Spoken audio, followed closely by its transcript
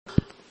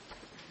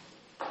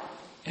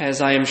As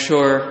I am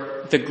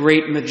sure the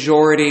great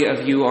majority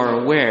of you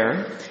are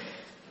aware,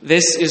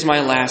 this is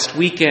my last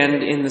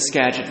weekend in the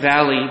Skagit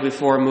Valley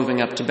before moving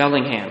up to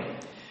Bellingham,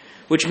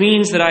 which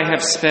means that I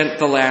have spent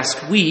the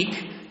last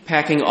week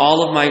packing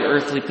all of my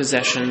earthly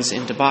possessions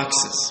into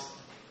boxes.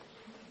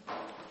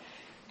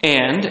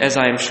 And, as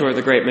I am sure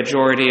the great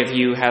majority of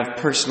you have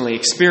personally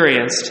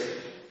experienced,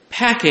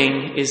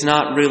 packing is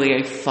not really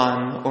a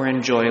fun or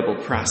enjoyable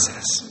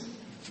process.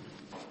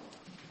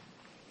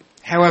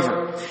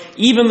 However,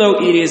 even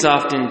though it is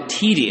often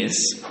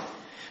tedious,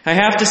 I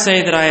have to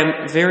say that I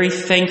am very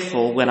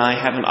thankful when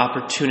I have an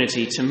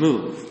opportunity to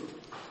move.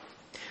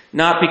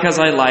 Not because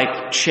I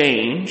like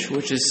change,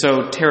 which is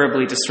so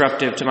terribly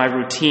disruptive to my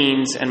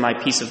routines and my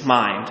peace of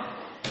mind,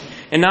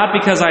 and not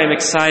because I am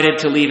excited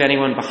to leave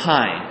anyone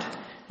behind,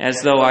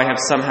 as though I have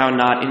somehow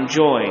not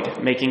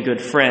enjoyed making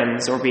good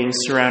friends or being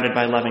surrounded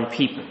by loving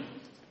people.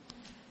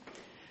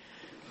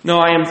 No,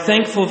 I am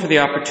thankful for the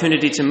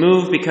opportunity to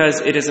move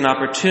because it is an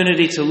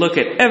opportunity to look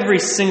at every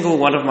single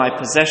one of my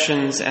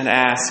possessions and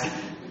ask,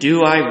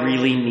 do I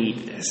really need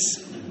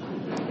this?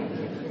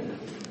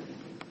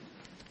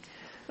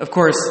 Of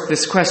course,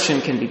 this question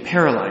can be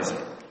paralyzing.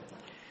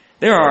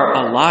 There are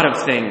a lot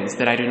of things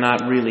that I do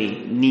not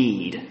really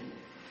need,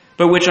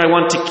 but which I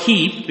want to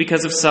keep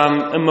because of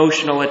some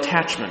emotional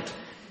attachment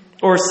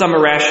or some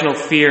irrational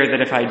fear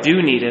that if I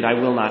do need it, I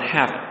will not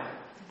have it.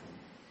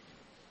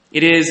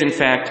 It is, in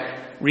fact,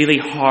 really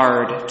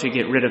hard to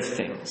get rid of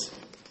things.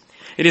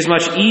 It is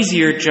much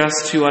easier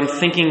just to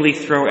unthinkingly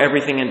throw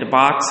everything into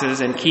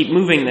boxes and keep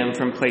moving them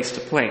from place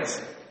to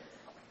place.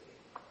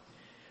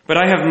 But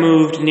I have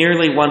moved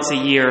nearly once a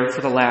year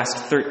for the last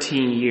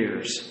 13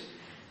 years.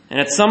 And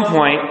at some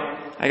point,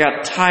 I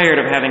got tired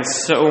of having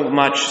so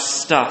much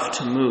stuff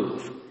to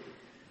move.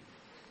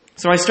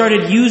 So I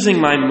started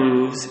using my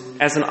moves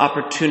as an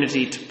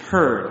opportunity to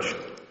purge.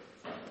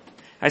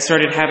 I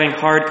started having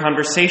hard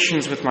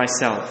conversations with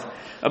myself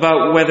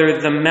about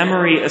whether the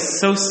memory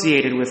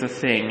associated with a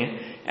thing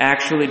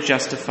actually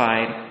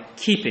justified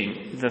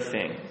keeping the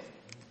thing.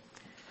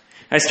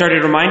 I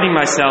started reminding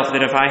myself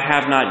that if I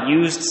have not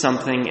used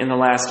something in the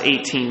last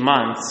 18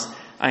 months,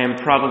 I am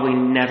probably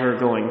never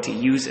going to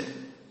use it.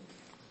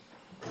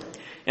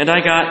 And I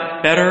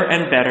got better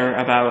and better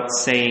about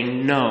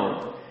saying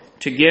no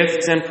to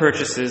gifts and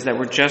purchases that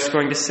were just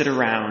going to sit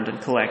around and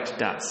collect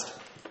dust.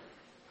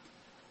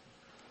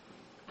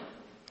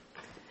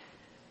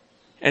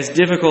 As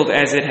difficult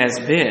as it has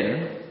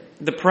been,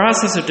 the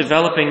process of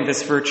developing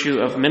this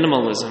virtue of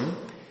minimalism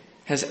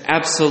has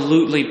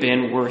absolutely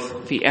been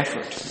worth the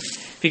effort.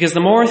 Because the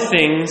more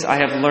things I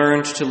have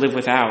learned to live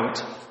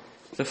without,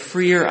 the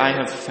freer I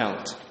have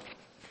felt.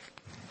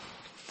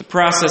 The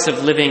process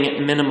of living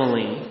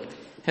minimally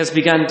has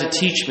begun to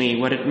teach me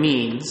what it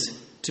means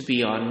to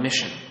be on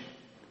mission.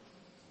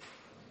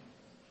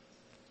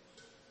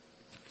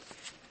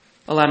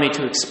 Allow me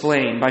to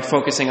explain by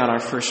focusing on our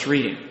first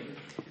reading.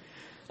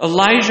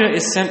 Elijah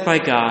is sent by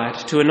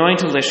God to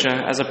anoint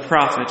Elisha as a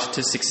prophet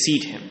to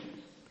succeed him.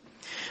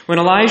 When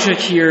Elisha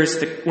hears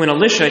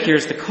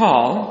the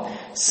call,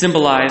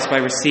 symbolized by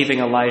receiving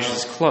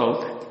Elijah's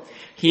cloak,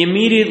 he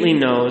immediately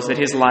knows that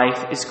his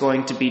life is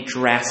going to be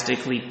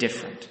drastically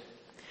different.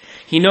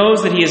 He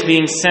knows that he is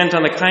being sent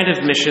on the kind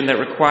of mission that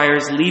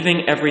requires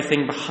leaving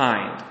everything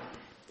behind,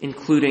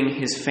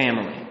 including his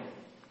family.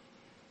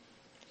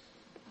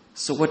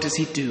 So what does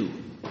he do?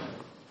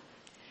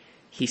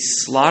 He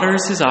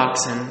slaughters his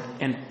oxen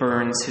and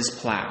burns his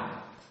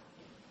plow.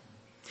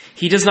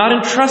 He does not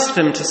entrust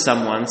them to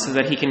someone so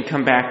that he can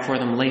come back for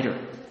them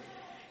later.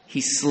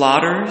 He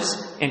slaughters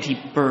and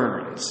he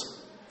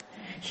burns.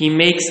 He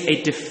makes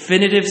a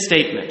definitive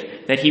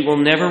statement that he will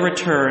never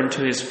return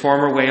to his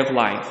former way of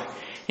life,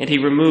 and he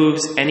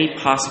removes any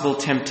possible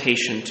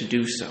temptation to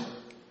do so.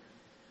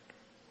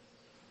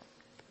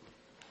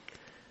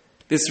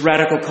 This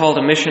radical call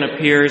to mission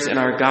appears in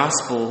our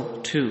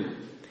gospel too.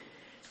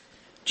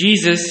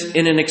 Jesus,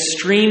 in an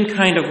extreme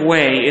kind of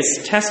way,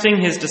 is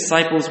testing his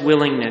disciples'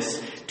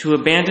 willingness to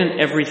abandon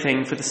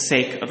everything for the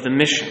sake of the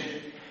mission,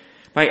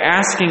 by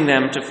asking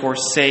them to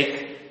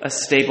forsake a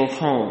stable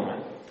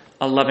home,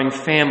 a loving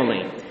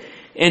family,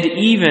 and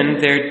even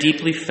their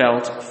deeply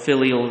felt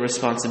filial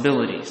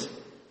responsibilities.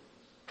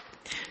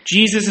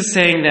 Jesus is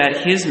saying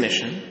that his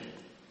mission,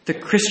 the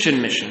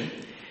Christian mission,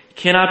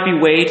 cannot be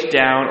weighed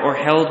down or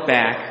held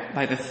back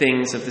by the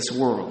things of this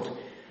world,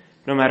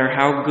 no matter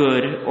how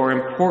good or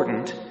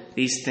important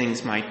these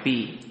things might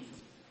be.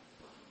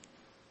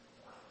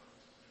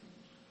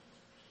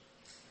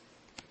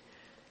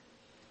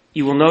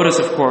 You will notice,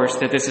 of course,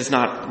 that this is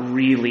not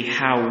really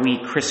how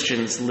we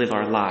Christians live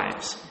our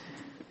lives.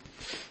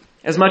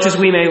 As much as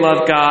we may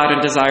love God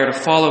and desire to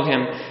follow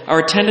him,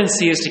 our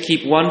tendency is to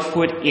keep one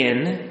foot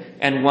in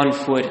and one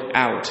foot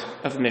out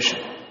of mission.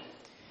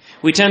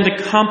 We tend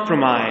to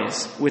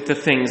compromise with the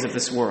things of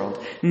this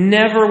world,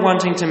 never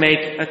wanting to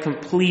make a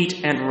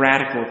complete and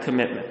radical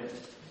commitment.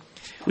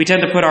 We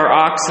tend to put our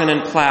oxen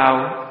and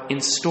plow in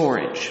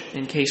storage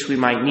in case we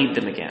might need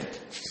them again.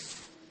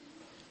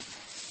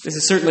 This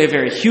is certainly a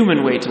very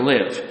human way to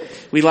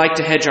live, We like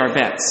to hedge our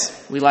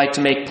bets. We like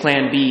to make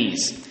plan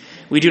Bs.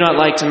 We do not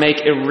like to make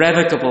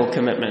irrevocable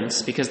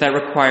commitments because that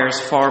requires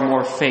far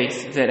more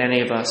faith than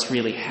any of us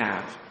really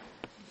have.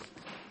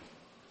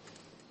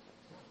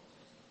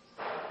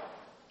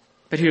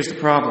 But here's the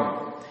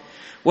problem.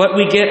 What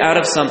we get out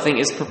of something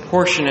is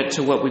proportionate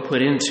to what we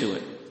put into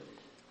it.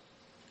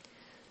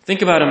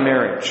 Think about a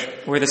marriage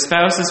where the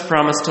spouses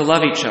promise to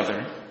love each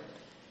other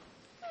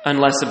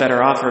unless a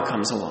better offer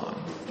comes along.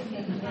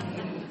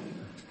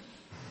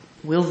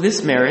 Will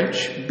this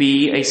marriage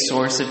be a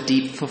source of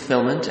deep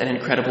fulfillment and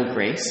incredible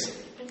grace?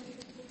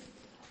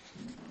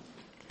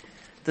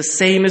 The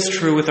same is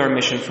true with our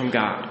mission from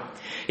God.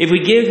 If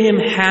we give him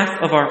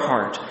half of our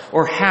heart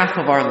or half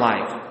of our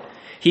life,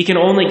 he can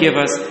only give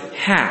us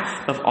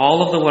half of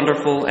all of the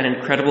wonderful and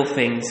incredible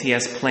things he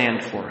has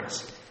planned for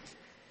us.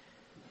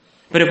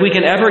 But if we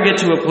can ever get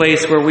to a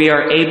place where we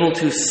are able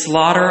to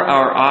slaughter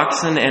our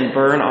oxen and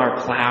burn our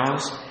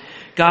plows,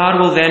 God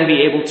will then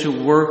be able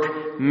to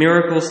work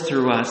miracles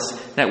through us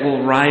that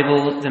will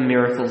rival the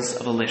miracles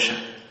of Elisha.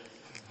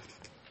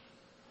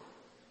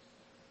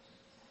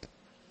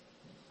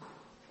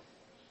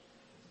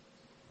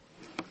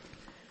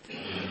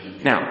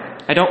 Now,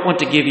 I don't want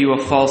to give you a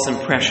false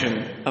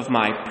impression of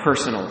my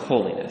personal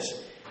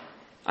holiness.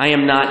 I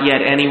am not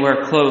yet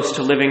anywhere close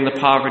to living the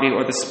poverty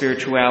or the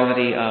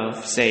spirituality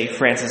of, say,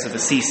 Francis of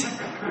Assisi.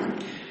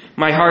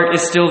 My heart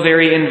is still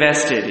very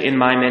invested in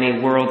my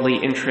many worldly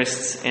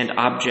interests and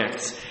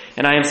objects,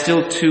 and I am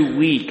still too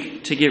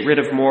weak to get rid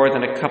of more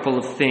than a couple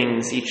of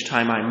things each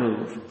time I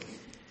move.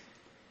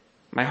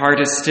 My heart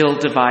is still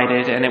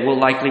divided, and it will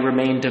likely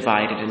remain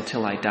divided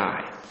until I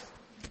die.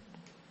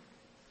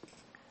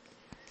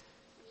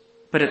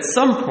 But at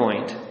some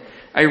point,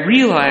 I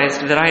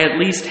realized that I at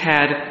least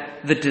had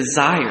the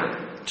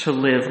desire to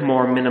live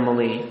more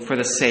minimally for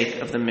the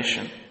sake of the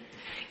mission,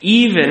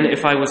 even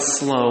if I was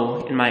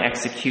slow in my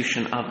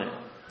execution of it.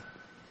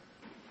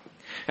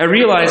 I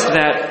realized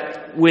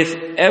that with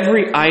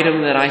every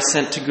item that I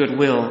sent to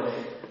Goodwill,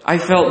 I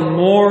felt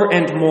more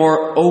and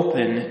more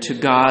open to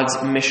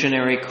God's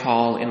missionary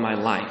call in my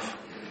life.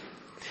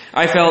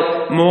 I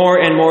felt more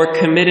and more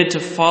committed to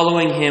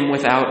following him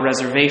without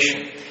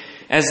reservation,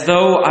 as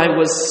though I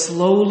was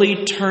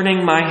slowly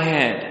turning my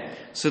head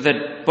so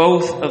that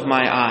both of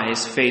my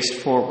eyes faced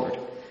forward,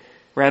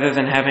 rather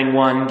than having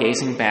one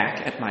gazing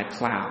back at my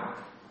plow.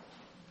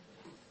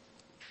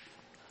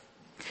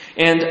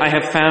 And I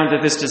have found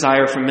that this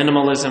desire for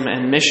minimalism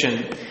and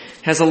mission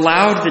has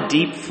allowed the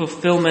deep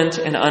fulfillment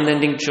and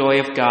unending joy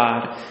of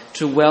God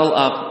to well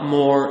up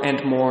more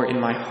and more in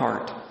my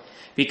heart,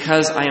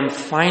 because I am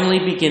finally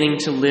beginning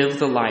to live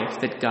the life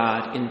that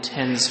God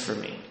intends for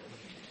me.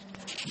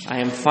 I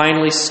am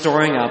finally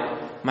storing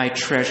up my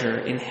treasure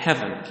in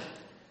heaven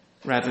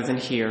rather than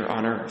here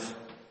on earth.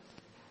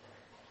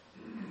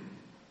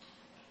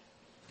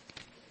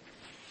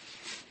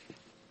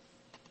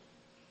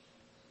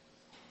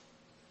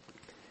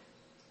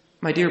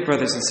 My dear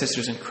brothers and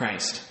sisters in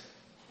Christ,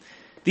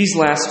 these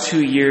last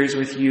 2 years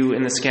with you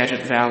in the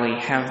Skagit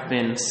Valley have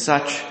been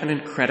such an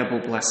incredible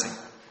blessing.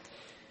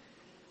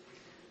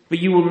 But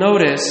you will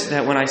notice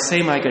that when I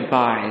say my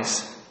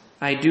goodbyes,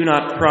 I do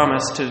not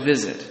promise to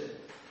visit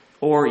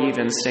or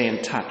even stay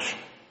in touch.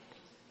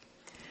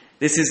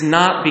 This is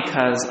not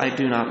because I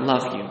do not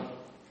love you,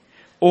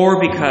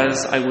 or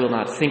because I will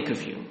not think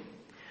of you,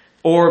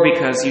 or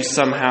because you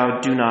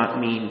somehow do not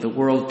mean the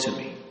world to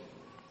me.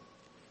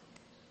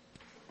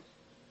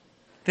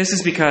 This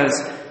is because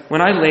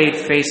when I laid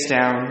face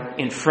down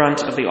in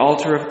front of the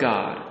altar of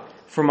God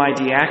for my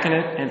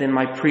diaconate and in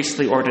my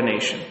priestly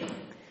ordination,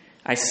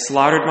 I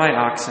slaughtered my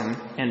oxen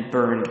and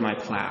burned my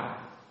plow.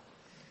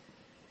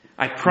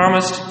 I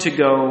promised to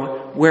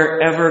go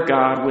wherever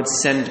God would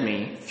send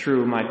me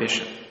through my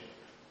bishop.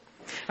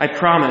 I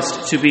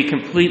promised to be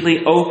completely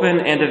open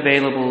and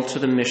available to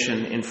the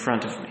mission in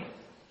front of me.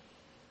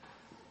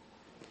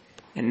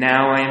 And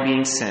now I am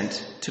being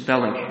sent to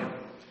Bellingham.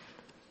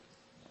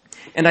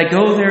 And I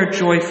go there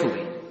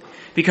joyfully,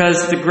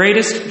 because the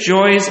greatest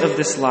joys of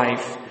this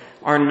life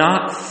are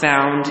not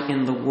found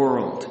in the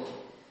world,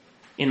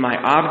 in my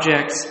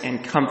objects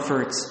and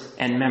comforts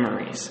and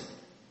memories.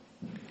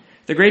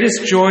 The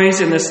greatest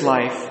joys in this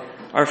life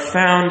are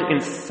found in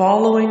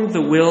following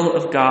the will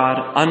of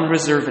God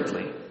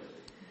unreservedly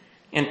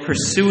and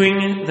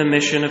pursuing the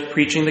mission of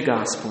preaching the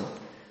gospel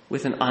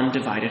with an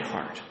undivided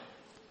heart.